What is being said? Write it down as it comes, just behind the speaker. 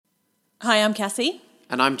Hi, I'm Cassie.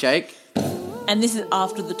 And I'm Jake. And this is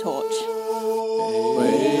After the Torch,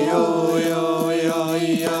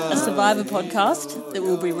 a Survivor podcast that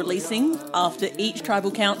we'll be releasing after each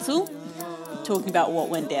tribal council, talking about what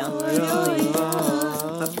went down.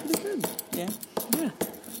 That's pretty good. Yeah.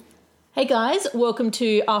 Hey guys, welcome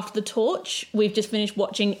to After the Torch. We've just finished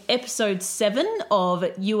watching episode 7 of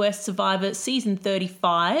US Survivor season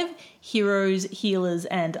 35, Heroes, Healers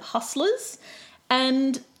and Hustlers.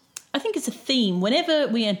 And I think it's a theme. Whenever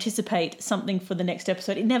we anticipate something for the next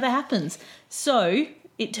episode, it never happens. So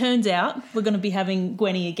it turns out we're going to be having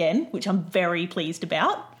Gwenny again, which I'm very pleased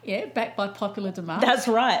about. Yeah, backed by popular demand. That's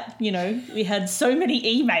right. You know, we had so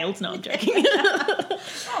many emails. No, I'm joking.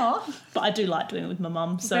 But I do like doing it with my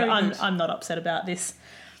mum, so I'm not upset about this.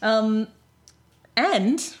 And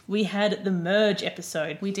we had the merge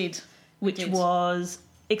episode. We did. Which was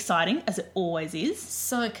exciting, as it always is.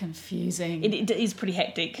 So confusing. It is pretty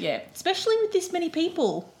hectic. Yeah. Especially with this many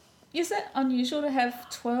people. Is that unusual to have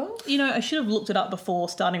 12? You know, I should have looked it up before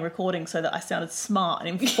starting recording so that I sounded smart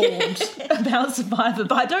and informed about Survivor,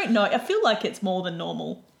 but I don't know. I feel like it's more than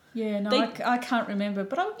normal. Yeah, no, I can't remember.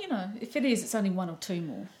 But, if it is, it's only 1 or 2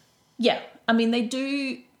 more. Yeah. I mean, they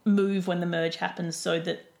do move when the merge happens so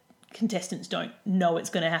that contestants don't know it's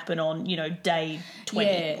going to happen on, day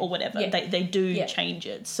 20 or whatever. Yeah. They do change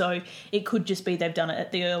it. So it could just be they've done it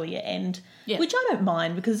at the earlier end, which I don't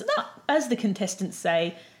mind because, as the contestants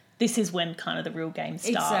say, this is when kind of the real game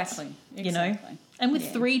starts. Exactly. You know? And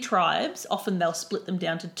with 3 tribes, often they'll split them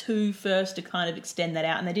down to 2 first to kind of extend that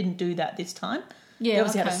out, and they didn't do that this time. Yeah, they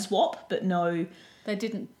obviously had a swap, but no... They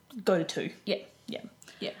didn't go to 2. Yeah. Yeah.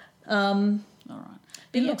 Yeah. All right.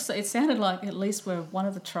 It sounded like at least where one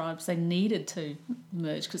of the tribes, they needed to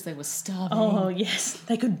merge because they were starving. Oh, yes.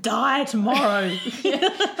 They could die tomorrow.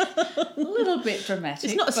 A little bit dramatic.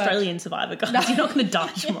 It's not Australian Survivor, guys. No. You're not going to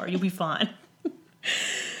die tomorrow. You'll be fine.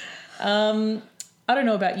 I don't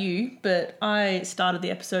know about you, but I started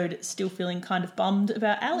the episode still feeling kind of bummed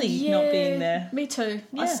about Ali not being there. Me too.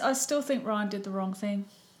 Yeah. I still think Ryan did the wrong thing.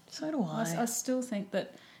 So do I. I still think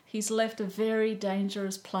that he's left a very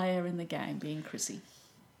dangerous player in the game, being Chrissy.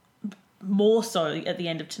 More so at the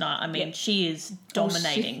end of tonight. I mean, she is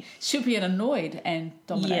dominating. She'll be annoyed and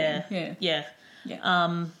dominating. Yeah.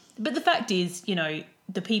 But the fact is,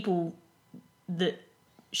 the people that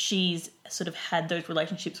she's sort of had those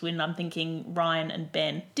relationships with, and I'm thinking Ryan and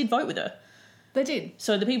Ben did vote with her. They did.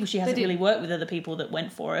 So the people she hasn't really worked with are the people that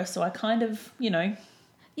went for her. So I kind of, Yeah,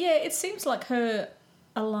 it seems like her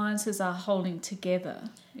alliances are holding together.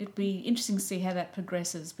 It'd be interesting to see how that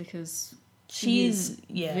progresses because she is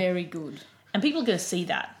very good. And people are going to see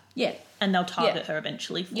that. Yeah. And they'll target her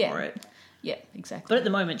eventually for it. Yeah, exactly. But at the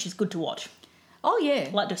moment, she's good to watch. Oh, yeah.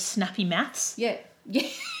 Like the snappy maths. Yeah. Yeah.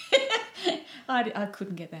 I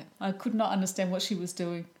couldn't get that. I could not understand what she was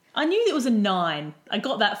doing. I knew it was a 9. I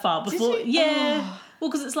got that far before. Did you? Yeah. Oh. Well,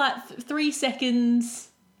 because it's like 3 seconds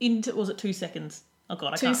into... Was it 2 seconds? Oh,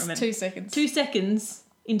 God, I can't remember. 2 seconds. 2 seconds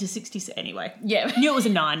into 60... Anyway. Yeah. Knew it was a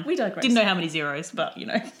 9. We digress. Didn't know how many zeros, but,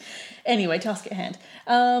 Anyway, task at hand.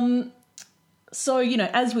 So,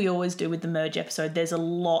 as we always do with the merge episode, there's a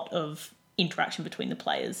lot of interaction between the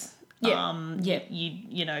players.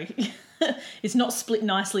 It's not split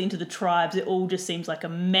nicely into the tribes. It all just seems like a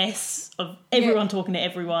mess of everyone talking to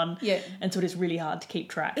everyone. Yeah. And so it is really hard to keep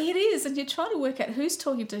track. It is, and you're trying to work out who's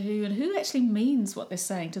talking to who and who actually means what they're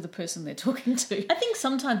saying to the person they're talking to. I think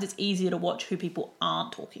sometimes it's easier to watch who people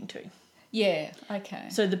aren't talking to. Yeah, okay.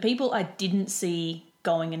 So the people I didn't see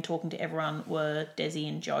going and talking to everyone were Desi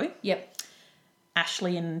and Joe. Yep.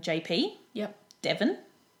 Ashley and JP. Yep. Devon.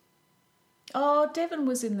 Oh, Devon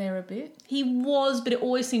was in there a bit. He was, but it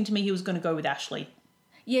always seemed to me he was going to go with Ashley.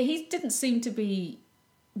 Yeah, he didn't seem to be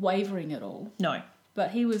wavering at all. No.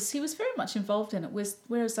 But he was very much involved in it,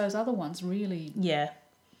 whereas those other ones really... Yeah.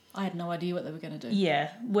 I had no idea what they were going to do. Yeah,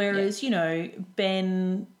 whereas,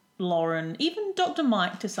 Ben, Lauren, even Dr.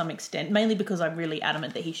 Mike to some extent, mainly because I'm really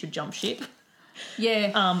adamant that he should jump ship.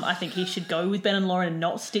 Yeah. I think he should go with Ben and Lauren and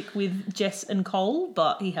not stick with Jess and Cole,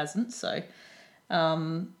 but he hasn't, so...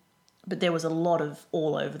 But there was a lot of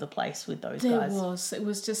all over the place with those guys.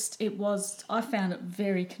 There was. I found it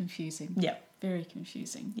very confusing. Yeah. Very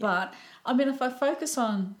confusing. Yeah. But, I mean, if I focus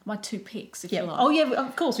on my 2 picks, if you like. Oh, yeah,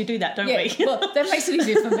 of course we do that, don't we? Well, that makes it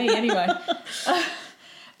easier for me anyway.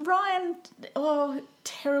 Ryan,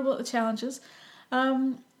 terrible at the challenges.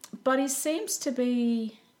 But he seems to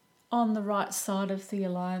be on the right side of the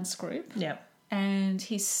alliance group. Yeah. And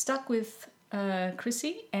he's stuck with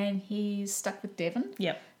Chrissy and he's stuck with Devon.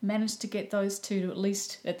 Yep. Managed to get those two to at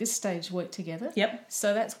least at this stage work together. Yep.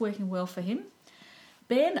 So that's working well for him.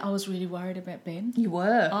 Ben, I was really worried about Ben. You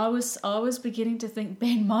were. I was beginning to think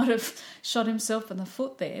Ben might have shot himself in the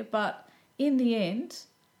foot there, but in the end,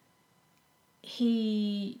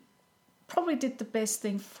 he probably did the best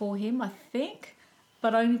thing for him, I think,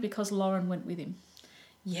 but only because Lauren went with him.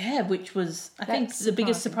 Yeah, which was, I think, That's the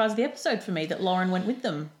biggest surprising. surprise of the episode for me, that Lauren went with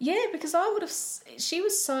them. Yeah, because I would have... She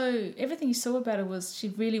was so... Everything you saw about her was she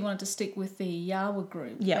really wanted to stick with the Yawa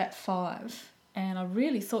group at 5, and I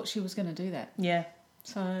really thought she was going to do that. Yeah.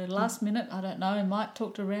 So last minute, I don't know. Mike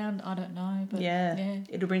talked around, I don't know. But Yeah.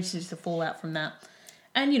 It'll be interesting to fall out from that.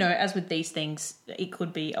 And, you know, as with these things, it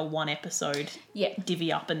could be a one episode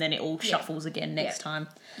divvy up and then it all shuffles again next time.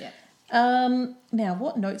 Yeah. Now,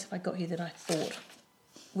 what notes have I got here that I thought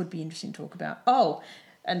would be interesting to talk about? Oh,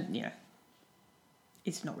 and, you know,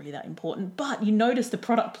 it's not really that important, but you notice the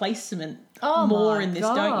product placement more in this,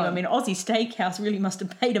 don't you? I mean, Aussie Steakhouse really must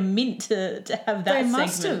have paid a mint to have that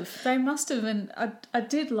segment. They must have. And I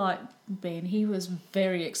did like Ben. He was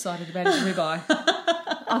very excited about his ribeye.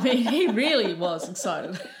 I mean, he really was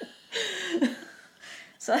excited.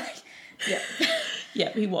 So, yeah.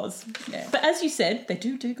 Yeah, he was. Yeah. But as you said, they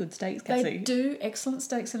do good steaks, Cassie. They do excellent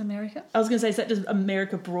steaks in America. I was going to say, is that just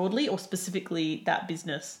America broadly or specifically that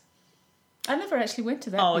business? I never actually went to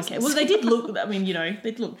that Oh, business. okay. Well, they did look, I mean, you know,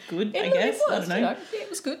 they look good, I guess. It was, I don't know. you know. Yeah, it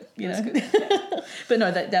was good. You It was know. good. But no,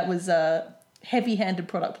 that was heavy-handed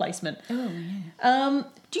product placement. Oh, yeah.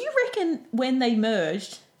 Do you reckon when they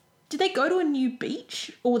merged, did they go to a new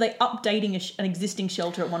beach or were they updating an existing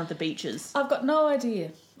shelter at one of the beaches? I've got no idea.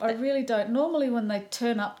 I really don't. Normally when they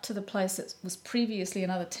turn up to the place that was previously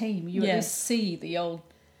another team, you at least see the old...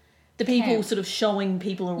 The people camp. sort of showing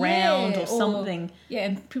people around or something. Yeah,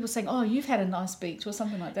 and people saying, oh, you've had a nice beach or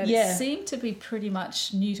something like that. Yeah. It seemed to be pretty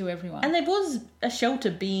much new to everyone. And there was a shelter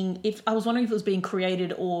being... I was wondering if it was being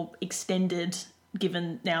created or extended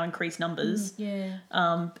given now increased numbers. Yeah.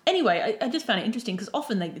 Anyway, I just found it interesting because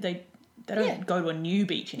often they don't go to a new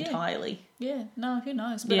beach entirely. Yeah, no, who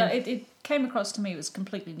knows? But it came across to me it was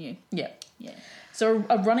completely new. Yeah. Yeah. So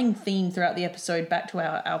a running theme throughout the episode, back to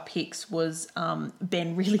our picks, was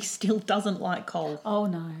Ben really still doesn't like Cole. Oh,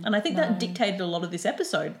 no. And I think that dictated a lot of this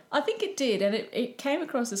episode. I think it did, and it came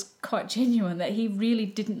across as quite genuine that he really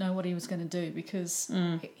didn't know what he was going to do because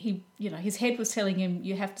he, you know, his head was telling him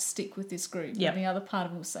you have to stick with this group, Yep. and the other part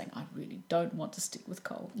of him was saying I really don't want to stick with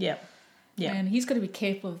Cole. Yeah. Yeah. And he's got to be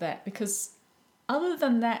careful of that because other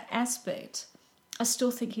than that aspect, I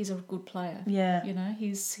still think he's a good player. Yeah. You know,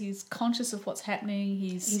 he's conscious of what's happening.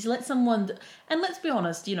 He's let someone... And let's be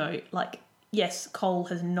honest, you know, like, yes, Cole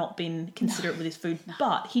has not been considerate with his food,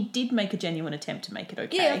 but he did make a genuine attempt to make it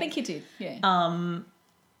okay. Yeah, I think he did, yeah.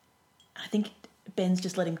 I think Ben's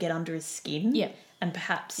just let him get under his skin. Yeah. And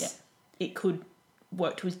perhaps it could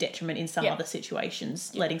work to his detriment in some other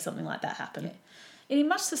situations, letting something like that happen. Yeah. In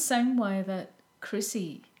much the same way that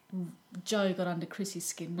Joe got under Chrissy's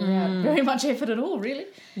skin without very much effort at all, really.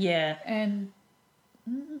 Yeah. And...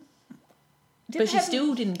 But she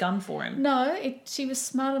still didn't gun for him. No, she was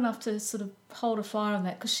smart enough to sort of hold a fire on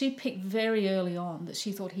that because she picked very early on that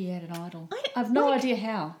she thought he had an idol. I have no idea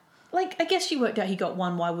how. Like, I guess she worked out he got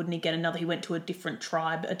one, why wouldn't he get another? He went to a different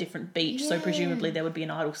tribe, a different beach, so presumably there would be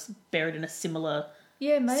an idol buried in a similar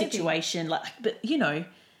situation. Like, but, you know,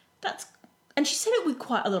 that's... And she said it with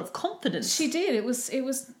quite a lot of confidence. She did.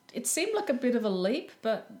 It seemed like a bit of a leap,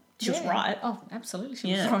 but... She was right. Oh, absolutely,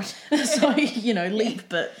 she was right. So, you know, leap,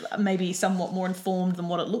 but maybe somewhat more informed than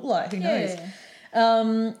what it looked like. Who knows?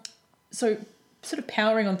 So, sort of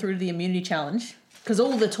powering on through to the immunity challenge, because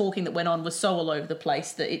all the talking that went on was so all over the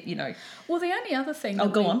place that it, you know... Well, the only other thing...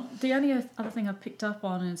 The only other thing I picked up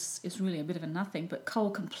on is really a bit of a nothing, but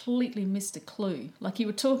Cole completely missed a clue. Like you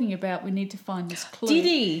were talking about, we need to find this clue. Did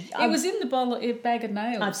he? It was in the bag of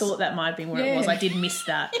nails. I thought that might have been where it was. I did miss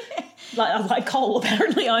that. Like Cole,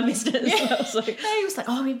 apparently I missed it as well. So. No, he was like,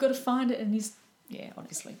 oh, we've got to find it. And he's... Yeah,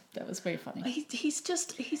 honestly, that was very funny.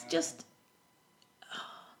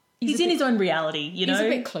 He's in his own reality, you know. He's a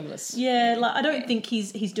bit clueless. Yeah, like I don't think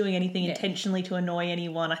he's doing anything intentionally to annoy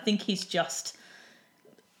anyone. I think he does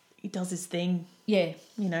his thing. Yeah,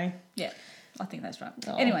 you know. Yeah, I think that's right.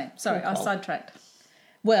 Oh, anyway, sorry, I sidetracked.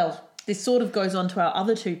 Well, this sort of goes on to our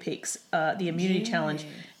other two picks, the immunity challenge,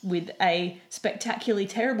 with a spectacularly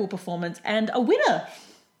terrible performance and a winner.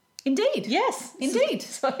 Indeed. Yes. Indeed.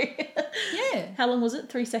 So, yeah. How long was it?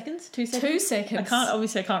 3 seconds? 2 seconds? 2 seconds.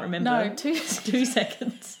 I can't remember. No, 2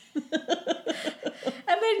 seconds.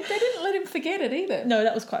 And they didn't let him forget it either. No,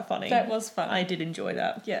 that was quite funny. That was funny. I did enjoy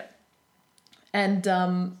that. Yeah. And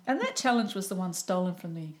that challenge was the one stolen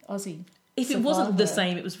from the Aussie. If it wasn't the Survivor.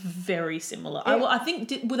 same, it was very similar. Yeah. I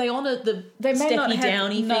think, were they on the They may not Steppy have,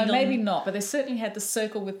 Downy no, thing? maybe on, not, but they certainly had the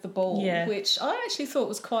circle with the ball, Yeah. which I actually thought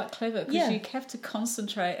was quite clever because Yeah. you have to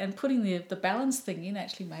concentrate, and putting the balance thing in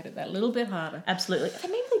actually made it that little bit harder. Absolutely.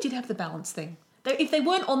 And maybe they did have the balance thing. If they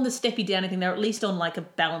weren't on the Steppy Downy thing, they're at least on like a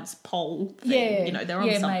balance pole thing. Yeah, You know, they're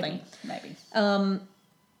on something. Maybe.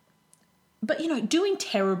 But, you know, doing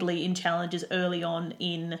terribly in challenges early on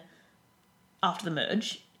after the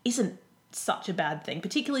merge isn't such a bad thing,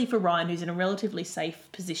 particularly for Ryan, who's in a relatively safe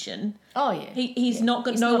position. Oh yeah, He's not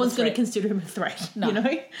got. He's No not a one's going to threat. consider him a threat. No. You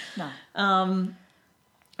know. No.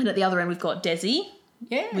 And at the other end, we've got Desi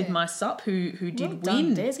Yeah. with My Sup, who did Well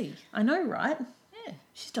win. done, Desi. I know, right? Yeah.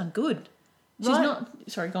 She's done good. She's Right. not.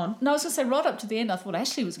 Sorry, go on. No, I was going to say right up to the end, I thought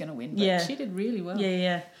Ashley was going to win, but Yeah. she did really well.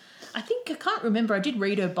 Yeah. I can't remember. I did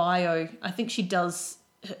read her bio. I think she does.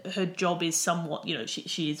 Her job is somewhat. You know,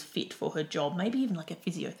 she is fit for her job. Maybe even like a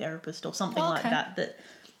physiotherapist or something like Okay. that. That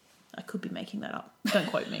I could be making that up. Don't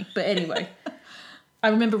quote me. But anyway, I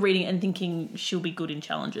remember reading it and thinking she'll be good in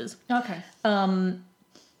challenges. Okay.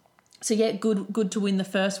 So yeah, good to win the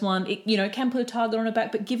first one. It, you know, can put a target on her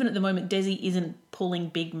back, but given at the moment Desi isn't pulling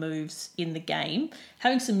big moves in the game,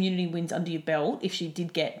 having some Unity wins under your belt, if she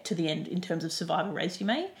did get to the end in terms of Survivor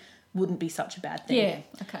resume, wouldn't be such a bad thing. Yeah.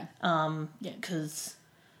 Okay. Yeah. Because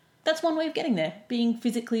that's one way of getting there, being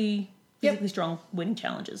physically strong, winning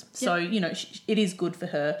challenges. So, you know, it is good for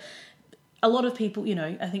her. A lot of people, you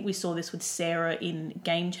know, I think we saw this with Sarah in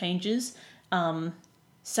Game Changers,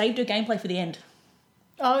 saved her gameplay for the end.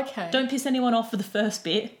 Okay. Don't piss anyone off for the first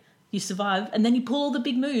bit. You survive, and then you pull all the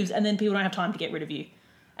big moves, and then people don't have time to get rid of you.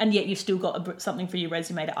 And yet you've still got something for your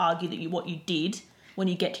resume to argue that what you did when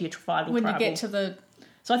you get to your final when tribal. you get to the.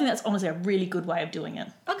 So I think that's honestly a really good way of doing it.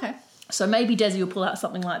 Okay. So maybe Desi will pull out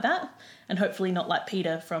something like that, and hopefully not like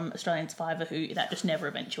Peter from Australian Survivor, who that just never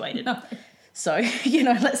eventuated. No. So, you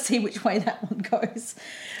know, let's see which way that one goes.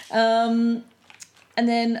 And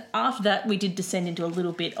then after that, we did descend into a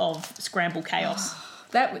little bit of scramble chaos.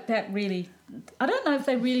 That really, I don't know if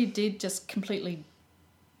they really did just completely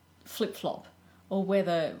flip flop, or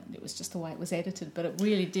whether it was just the way it was edited. But it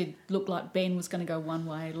really did look like Ben was going to go one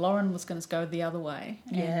way, Lauren was going to go the other way.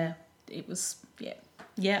 And Yeah. it was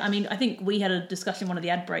Yeah, I mean, I think we had a discussion in one of the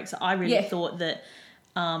ad breaks. I really Yeah. thought that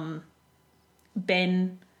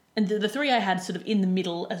Ben, and the three I had sort of in the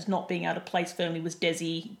middle as not being able to place firmly was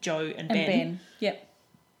Desi, Joe, and Ben. Yep.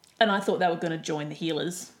 And I thought they were going to join the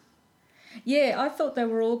healers. Yeah, I thought they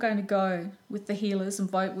were all going to go with the healers and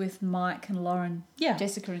vote with Mike and Lauren, Yeah.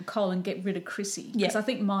 Jessica and Cole, and get rid of Chrissy. Yeah. Because I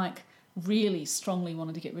think Mike really strongly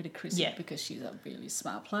wanted to get rid of Chrissy Yeah. because she's a really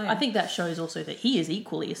smart player. I think that shows also that he is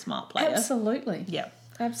equally a smart player. Absolutely. Yeah.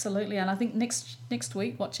 Absolutely. And I think next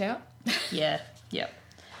week, watch out. Yeah.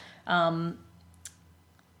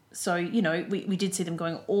 So, you know, we did see them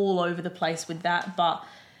going all over the place with that, but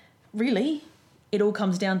really, it all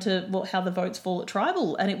comes down to how the votes fall at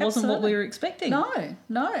Tribal, and it wasn't what we were expecting. No.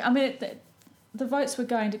 I mean, the votes were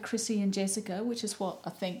going to Chrissy and Jessica, which is what I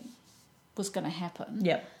think was going to happen.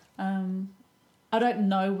 Yep. I don't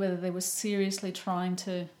know whether they were seriously trying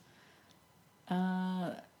to...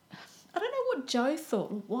 I don't know what Joe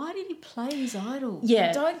thought. Why did he play his idol? Yeah.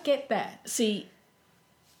 I don't get that. See,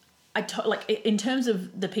 like in terms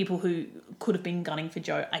of the people who could have been gunning for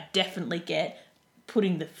Joe, I definitely get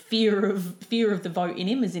putting the fear of the vote in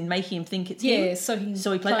him, as in making him think it's him. Yeah, so he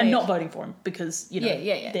played played. and not voting for him because, you know,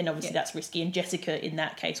 Yeah. then obviously that's risky. And Jessica in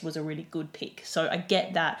that case was a really good pick. So I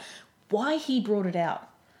get that. Why he brought it out?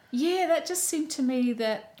 Yeah, that just seemed to me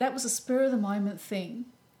that was a spur of the moment thing.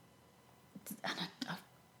 And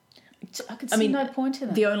I could see no point in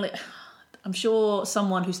it. I'm sure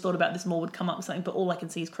someone who's thought about this more would come up with something, but all I can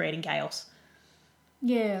see is creating chaos.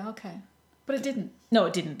 Yeah, okay. But it didn't. No,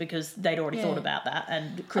 it didn't, because they'd already Yeah. thought about that,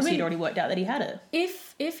 and Chrissy had already worked out that he had it.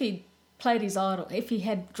 If he played his idol, if he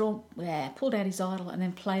had pulled out his idol and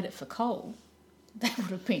then played it for Cole, that would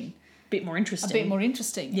have been Bit more interesting. a bit more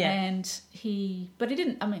interesting. Yeah. But he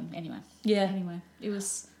didn't. I mean, anyway. Yeah. Anyway, it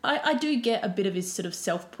was. I do get a bit of his sort of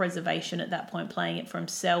self-preservation at that point, playing it for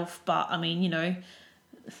himself, but I mean, you know,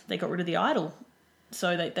 they got rid of the idol,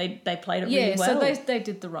 so they played it really well. So they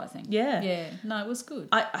did the right thing. Yeah. Yeah. No, it was good.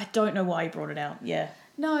 I don't know why he brought it out. Yeah.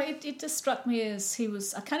 No, it just struck me as he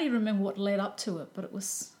was. I can't even remember what led up to it, but it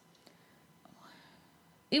was.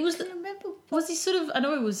 It was. I remember. Was he sort of? I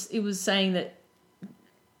know it was saying that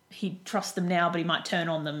he'd trust them now, but he might turn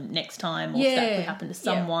on them next time, or that could happen to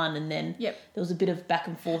someone. And then there was a bit of back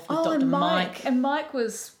and forth with Dr. and Mike. And Mike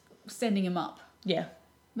was sending him up. Yeah.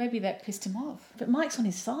 Maybe that pissed him off. But Mike's on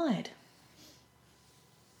his side.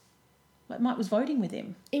 Like, Mike was voting with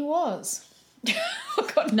him. He was.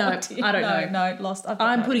 I've got No, idea. I don't know. No, lost. I've got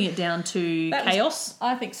I'm no putting idea. it down to That was- chaos.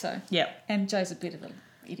 I think so. Yeah. And Joe's a bit of an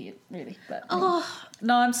idiot, really. But Oh,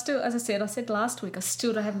 no, I'm still, as I said last week, I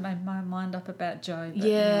still haven't made my mind up about Joe. But,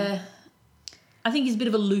 yeah. I think he's a bit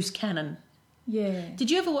of a loose cannon. Yeah.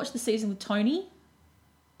 Did you ever watch the season with Tony,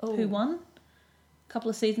 Oh. who won a couple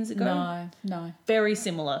of seasons ago? No. Very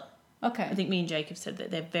similar. Okay. I think me and Jake have said that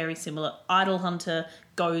they're very similar. Idol Hunter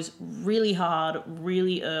goes really hard,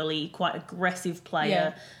 really early, quite aggressive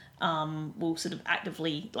player. Will sort of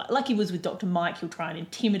actively, like he was with Dr. Mike, he'll try and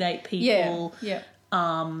intimidate people. Yeah.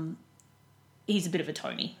 He's a bit of a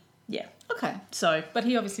Tony. Yeah. Okay. So, But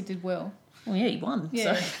he obviously did well. well, yeah, he won.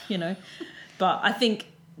 Yeah. So, But I think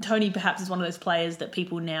Tony perhaps is one of those players that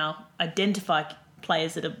people now identify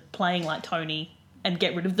players that are playing like Tony and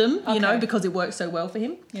get rid of them, Okay. because it works so well for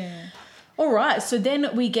him. Yeah. All right, so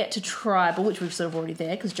then we get to Tribal, which we've sort of already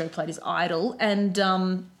there because Joe played his Idol. And,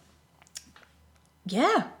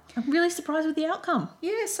 yeah, I'm really surprised with the outcome.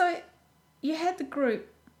 Yeah, so you had the group,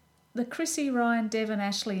 the Chrissy, Ryan, Devon,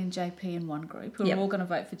 Ashley and JP in one group who Yep. are all going to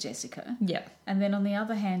vote for Jessica. Yeah. And then on the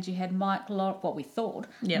other hand, you had Mike, what we thought,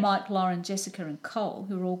 Yep. Mike, Lauren, Jessica and Cole,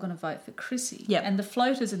 who were all going to vote for Chrissy. Yep. And the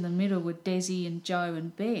floaters in the middle were Desi and Joe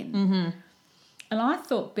and Ben. Mm-hmm. And I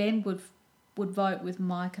thought Ben would vote with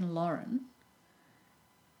Mike and Lauren.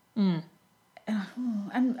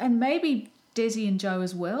 And maybe Desi and Joe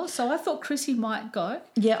as well. So I thought Chrissy might go.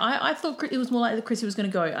 Yeah, I thought it was more likely that Chrissy was going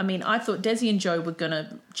to go. I mean, I thought Desi and Joe were going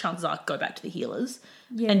to, chances are, go back to the healers.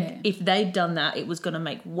 Yeah. And if they'd done that, it was going to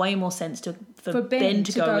make way more sense for Ben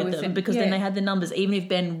to go with them because then Yeah. they had the numbers. Even if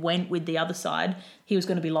Ben went with the other side, he was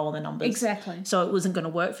going to be low on the numbers. Exactly. So it wasn't going to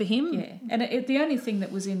work for him. Yeah, and the only thing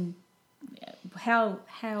that was in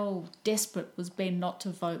how desperate was Ben not to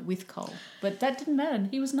vote with Cole, but that didn't matter.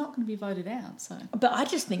 He was not going to be voted out. So But I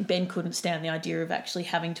just think Ben couldn't stand the idea of actually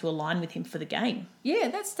having to align with him for the game. yeah,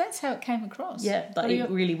 that's how it came across. Yeah, but it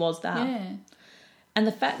really was that. yeah, And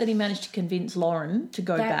the fact that he managed to convince Lauren to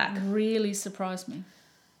go that back, really surprised me.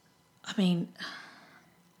 I mean,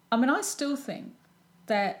 I still think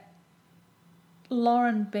that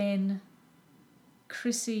Lauren, Ben,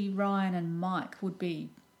 Chrissy, Ryan, and Mike would be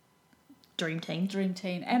dream team. dream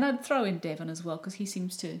team, and I'd throw in Devon as well because he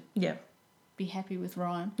seems to Yeah, be happy with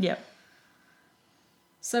Ryan. yeah.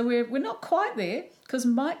 So we're not quite there because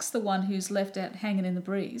Mike's the one who's left out hanging in the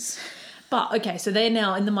breeze. But, okay, so they're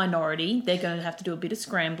now in the minority. They're going to have to do a bit of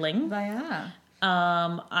scrambling. They are.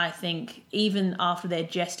 I think even after their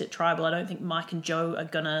jest at Tribal, I don't think Mike and Joe are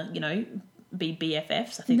going to, be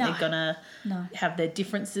BFFs. I think No. they're going to No. have their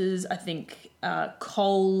differences. I think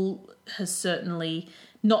Cole has certainly,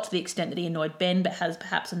 not to the extent that he annoyed Ben, but has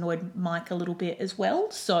perhaps annoyed Mike a little bit as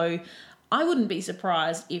well. So I wouldn't be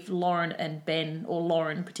surprised if Lauren and Ben, or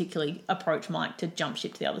Lauren particularly, approach Mike to jump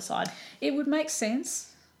ship to the other side. It would make sense.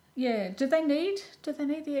 Yeah. Do they need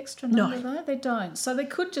the extra number though? They don't. So they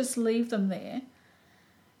could just leave them there,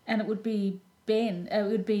 and it would be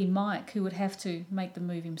Mike who would have to make the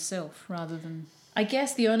move himself rather than. I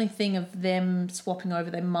guess the only thing of them swapping over,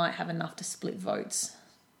 they might have enough to split votes,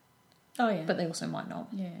 Oh yeah. but they also might not.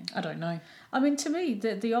 yeah. I don't know. To me,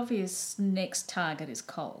 the obvious next target is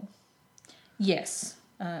Cole. Yes.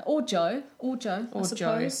 Or Joe. I Or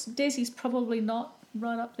suppose. Desi's probably not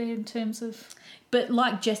right up there in terms of. But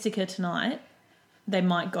like Jessica tonight, they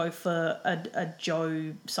might go for a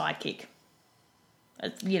Joe sidekick.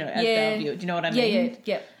 As their view. Do you know what I mean?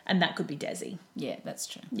 Yeah. And that could be Desi. Yeah, that's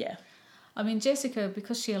true. Yeah. Jessica,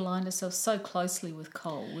 because she aligned herself so closely with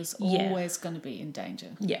Cole, was Yeah. always going to be in danger.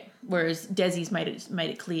 Yeah. Whereas Desi's made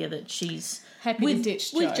it clear that she's Happy with, to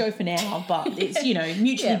ditch with Joe. Joe for now, but it's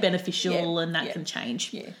mutually Yeah. beneficial Yeah. and that Yeah. can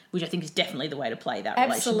change. Yeah. Which I think is definitely the way to play that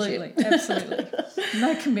Absolutely, relationship. absolutely.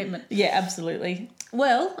 No commitment. Yeah, absolutely.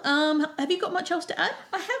 Well, have you got much else to add?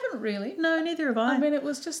 I haven't really. No, neither have I. It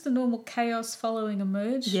was just the normal chaos following a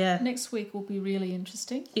merge. Yeah. Next week will be really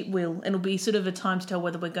interesting. It will, and it'll be sort of a time to tell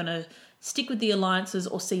whether we're going to stick with the alliances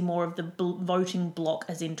or see more of the voting block,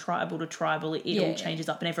 as in tribal to tribal. It all changes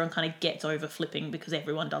up, and everyone kind of gets over flipping because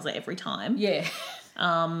everyone does it every time. Yeah.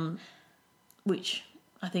 Which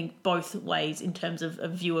I think both ways, in terms of a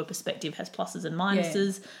viewer perspective, has pluses and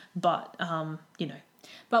minuses. But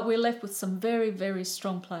But we're left with some very, very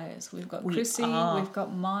strong players. We've got We Chrissy, are. we've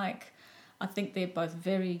got Mike. I think they're both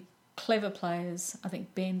very clever players. I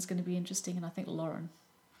think Ben's going to be interesting, and I think Lauren.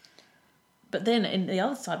 But then in the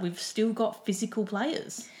other side, we've still got physical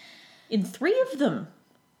players in 3 of them.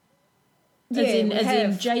 Yeah, as in we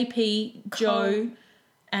have JP, Cole. Joe,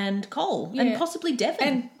 and Cole, and Yeah. possibly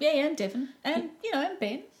Devon. And Devon, and and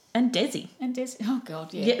Ben. And Desi. And Des. Oh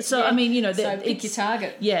God, yeah. Yeah, so, I mean, you know, so pick it's- your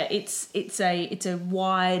target. Yeah, it's a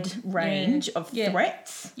wide range of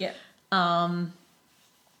threats. Yeah.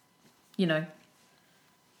 You know,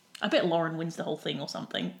 I bet Lauren wins the whole thing or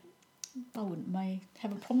something. I may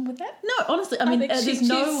have a problem with that. No, honestly, I mean, think there's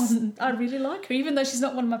no one. I really like her, even though she's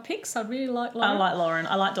not one of my picks. I really like Lauren. I like Lauren.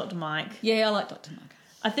 I like Dr. Mike. Yeah, I like Dr. Mike.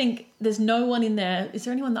 I think there's no one in there. Is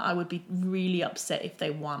there anyone that I would be really upset if they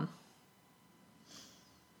won?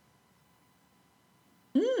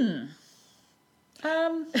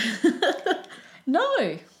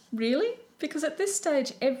 No, really, because at this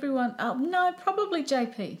stage, everyone. No, probably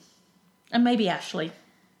JP. And maybe Ashley.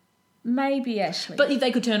 Maybe Ashley. But if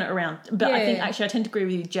they could turn it around. But I think Yeah. actually I tend to agree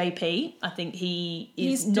with you, JP. I think he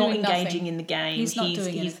is He's not doing engaging nothing. in the game. He's not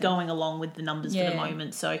doing he's anything. going along with the numbers for the Yeah.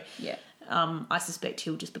 moment. So yeah, I suspect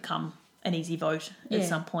he'll just become an easy vote at Yeah.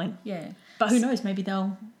 some point. yeah. But who knows? Maybe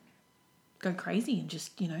they'll go crazy and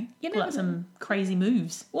just, You pull never out some crazy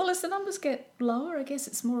moves. Well, as the numbers get lower, I guess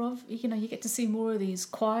it's more of, you get to see more of these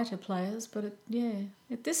quieter players. But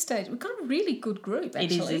at this stage, we've got a really good group,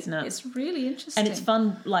 It is, actually. isn't it? It's really interesting. And it's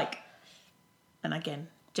fun, and again,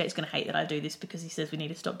 Jake's going to hate that I do this because he says we need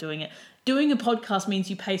to stop doing it. Doing a podcast means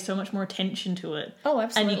you pay so much more attention to it. Oh,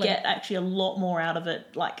 absolutely. And you get actually a lot more out of it,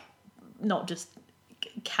 not just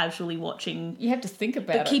casually watching. You have to think about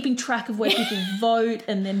But it. keeping track of where people vote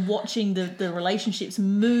and then watching the relationships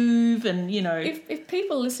move and, If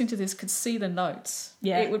people listening to this could see the notes,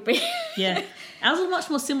 Yeah. it would be... yeah. Ours are much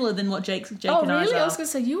more similar than what Jake Oh, and ours really? are. I was going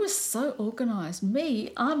to say, you were so organised. Me,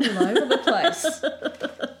 I'm all over the place.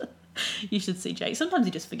 You should see Jake. Sometimes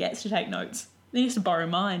he just forgets to take notes. He has to borrow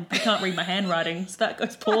mine. I can't read my handwriting, so that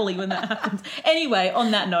goes poorly when that happens. Anyway,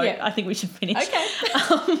 on that note, Yeah. I think we should finish.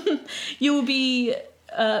 Okay. You will be...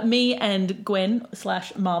 me and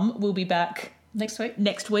Gwen/Mum will be back Next week?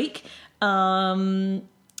 next week. And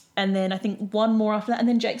then I think one more after that, and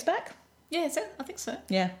then Jake's back. Yeah, I think so.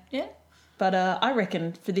 Yeah. Yeah. But I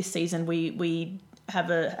reckon for this season we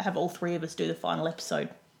have all three of us do the final episode.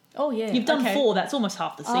 Oh, yeah. You've done okay. 4, that's almost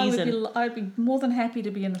half the season. I'd be more than happy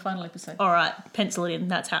to be in the final episode. All right, pencil it in,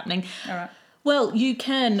 that's happening. All right. Well, you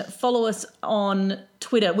can follow us on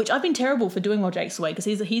Twitter, which I've been terrible for doing while Jake's away because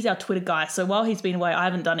he's our Twitter guy. So while he's been away, I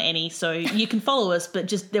haven't done any. So you can follow us, but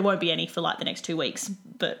just there won't be any for the next 2 weeks.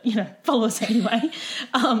 But, follow us anyway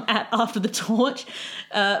at After the Torch,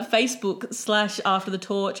 Facebook/After the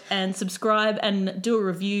Torch, and subscribe and do a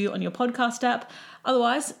review on your podcast app.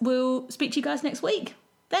 Otherwise, we'll speak to you guys next week.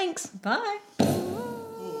 Thanks. Bye.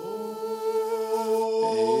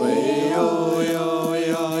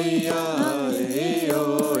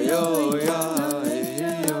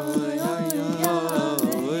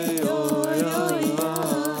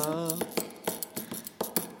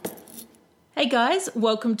 Hey guys,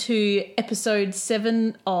 welcome to episode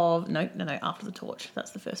 7 of... No, After the Torch.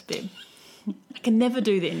 That's the first bit. I can never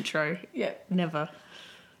do the intro. Yeah. Never.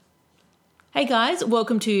 Hey guys,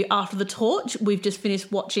 welcome to After the Torch. We've just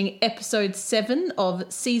finished watching episode 7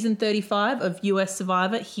 of season 35 of US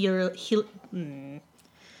Survivor.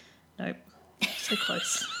 Nope. So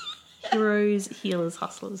close. Heroes, Healers,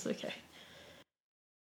 Hustlers. Okay.